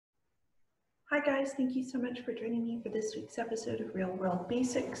Hi guys, thank you so much for joining me for this week's episode of Real World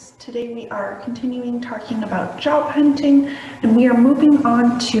Basics. Today we are continuing talking about job hunting, and we are moving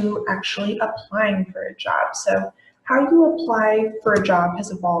on to actually applying for a job. So how you apply for a job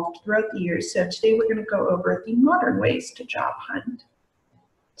has evolved throughout the years. So today we're going to go over the modern ways to job hunt.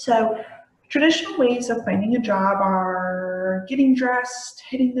 So traditional ways of finding a job are getting dressed,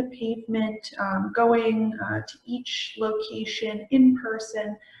 hitting the pavement, going to each location in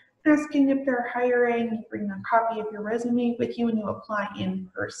person, asking if they're hiring, you bring a copy of your resume with you and you apply in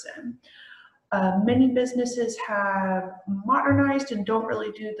person. Many businesses have modernized and don't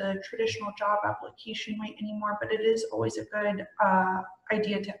really do the traditional job application way anymore, but it is always a good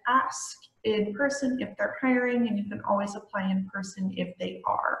idea to ask in person if they're hiring, and you can always apply in person if they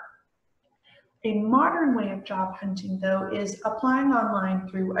are. A modern way of job hunting, though, is applying online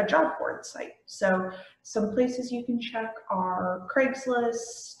through a job board site. So some places you can check are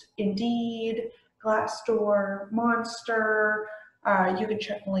Craigslist, Indeed, Glassdoor, Monster. You can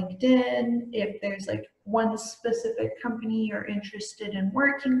check LinkedIn. If there's like one specific company you're interested in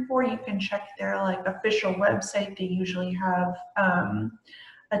working for, you can check their like official website. They usually have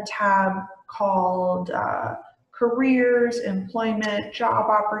a tab called careers, employment, job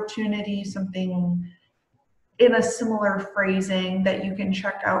opportunities, something in a similar phrasing that you can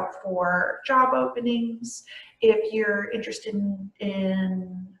check out for job openings. If you're interested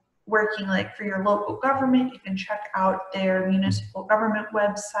in working like for your local government, you can check out their municipal government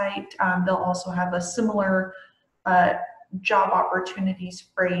website. They'll also have a similar job opportunities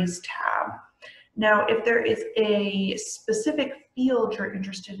phrase tab. Now, if there is a specific field you're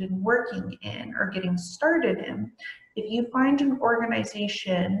interested in working in or getting started in, if you find an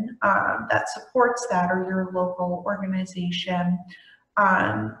organization that supports that, or your local organization,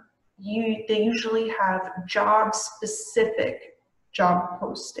 they usually have job-specific job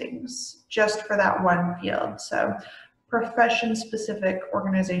postings just for that one field. So profession-specific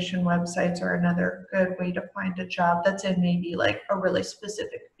organization websites are another good way to find a job that's in maybe like a really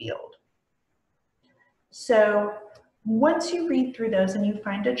specific field. So once you read through those and you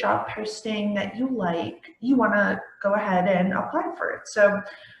find a job posting that you like, you want to go ahead and apply for it. So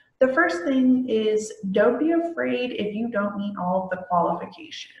the first thing is, don't be afraid if you don't meet all of the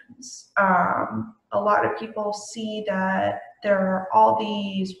qualifications. A lot of people see that there are all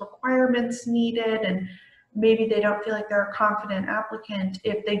these requirements needed, and maybe they don't feel like they're a confident applicant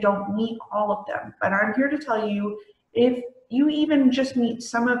if they don't meet all of them. But I'm here to tell you, if you even just meet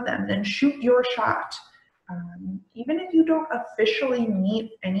some of them, then shoot your shot. Even if you don't officially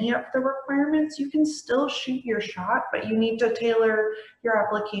meet any of the requirements, you can still shoot your shot, but you need to tailor your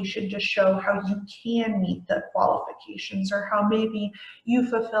application to show how you can meet the qualifications, or how maybe you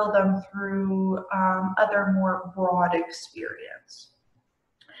fulfill them through other more broad experience.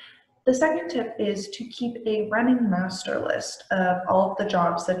 The second tip is to keep a running master list of all of the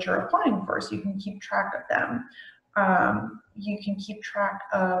jobs that you're applying for, so you can keep track of them. You can keep track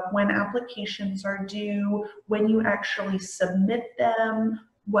of when applications are due, when you actually submit them,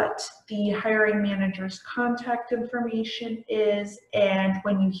 what the hiring manager's contact information is, and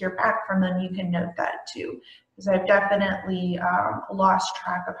when you hear back from them, you can note that too. Because I've definitely lost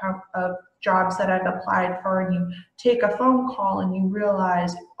track of jobs that I've applied for, and you take a phone call and you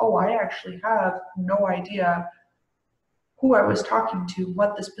realize, oh, I actually have no idea who I was talking to,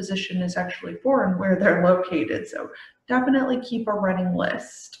 what this position is actually for, and where they're located. So definitely keep a running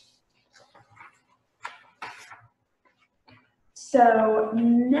list. So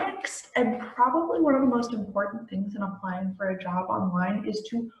next, and probably one of the most important things in applying for a job online, is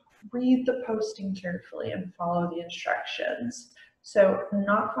to read the posting carefully and follow the instructions. So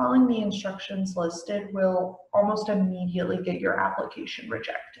not following the instructions listed will almost immediately get your application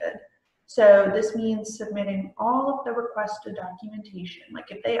rejected. So this means submitting all of the requested documentation.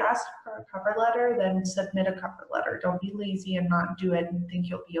 Like if they ask for a cover letter, then submit a cover letter. Don't be lazy and not do it and think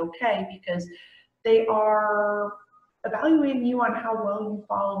you'll be okay, because they are evaluating you on how well you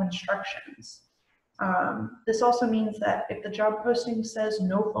follow instructions. This also means that if the job posting says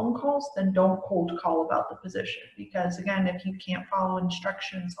no phone calls, then don't cold call about the position, because again, if you can't follow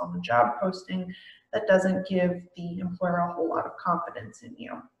instructions on the job posting, that doesn't give the employer a whole lot of confidence in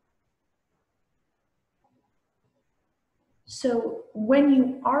you. So when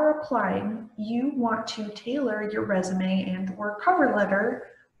you are applying, you want to tailor your resume and or cover letter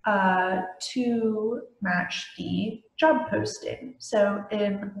to match the job posting. So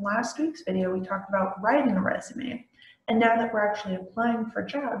in last week's video, we talked about writing a resume. And now that we're actually applying for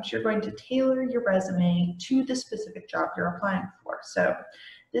jobs, you're going to tailor your resume to the specific job you're applying for. So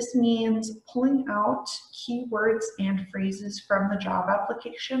This means pulling out keywords and phrases from the job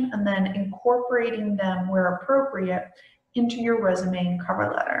application and then incorporating them where appropriate into your resume and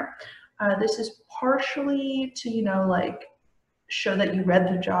cover letter. This is partially to, like show that you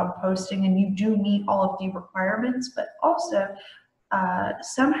read the job posting and you do meet all of the requirements, but also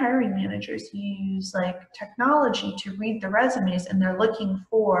some hiring managers use like technology to read the resumes, and they're looking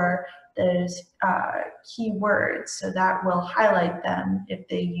for those keywords, so that will highlight them if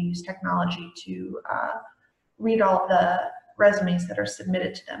they use technology to read all the resumes that are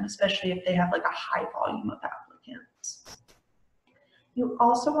submitted to them, especially if they have like a high volume of applicants. You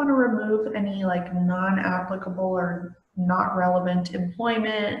also want to remove any like non-applicable or not relevant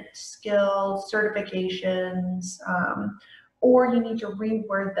employment, skills, certifications, or you need to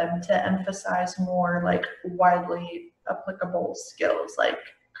reword them to emphasize more like widely applicable skills like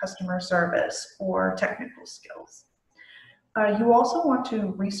customer service or technical skills. You also want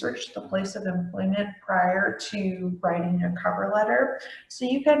to research the place of employment prior to writing a cover letter, so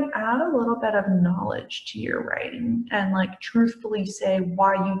you can add a little bit of knowledge to your writing and like truthfully say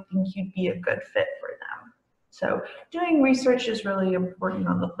why you think you'd be a good fit for them. So doing research is really important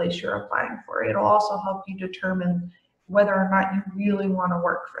on the place you're applying for. It'll also help you determine whether or not you really want to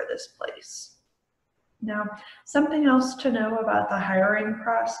work for this place. Now, something else to know about the hiring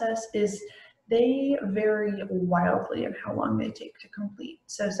process is they vary wildly in how long they take to complete.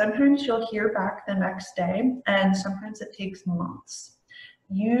 So sometimes you'll hear back the next day, and sometimes it takes months.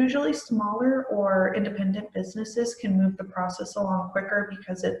 Usually smaller or independent businesses can move the process along quicker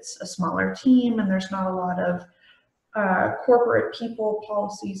because it's a smaller team and there's not a lot of corporate people,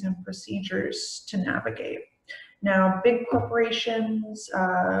 policies, and procedures to navigate. Now, big corporations,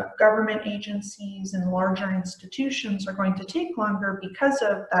 government agencies, and larger institutions are going to take longer because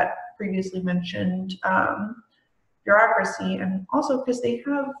of that previously mentioned bureaucracy, and also because they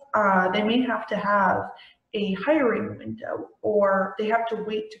may have to have a hiring window, or they have to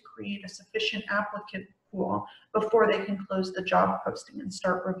wait to create a sufficient applicant pool before they can close the job posting and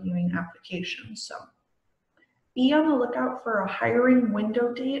start reviewing applications. So be on the lookout for a hiring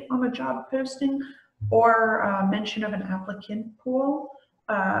window date on a job posting or mention of an applicant pool.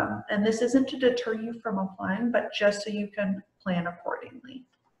 And this isn't to deter you from applying, but just so you can plan accordingly.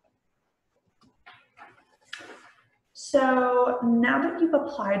 So now that you've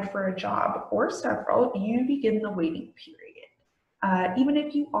applied for a job or several, you begin the waiting period. Even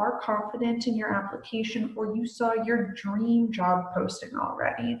if you are confident in your application or you saw your dream job posting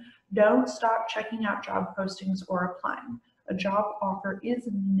already, don't stop checking out job postings or applying. A job offer is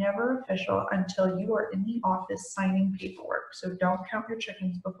never official until you are in the office signing paperwork, so don't count your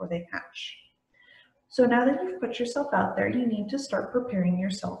chickens before they hatch. So now that you've put yourself out there, you need to start preparing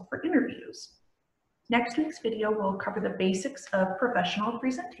yourself for interviews. Next week's video will cover the basics of professional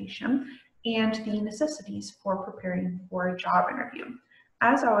presentation and the necessities for preparing for a job interview.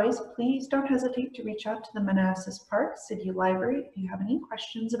 As always, please don't hesitate to reach out to the Manassas Park City Library if you have any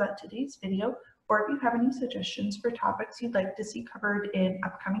questions about today's video, or if you have any suggestions for topics you'd like to see covered in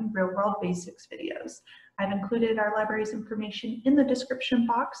upcoming real-world basics videos. I've included our library's information in the description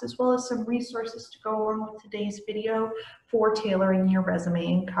box, as well as some resources to go along with today's video for tailoring your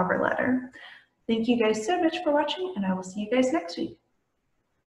resume and cover letter. Thank you guys so much for watching, and I will see you guys next week.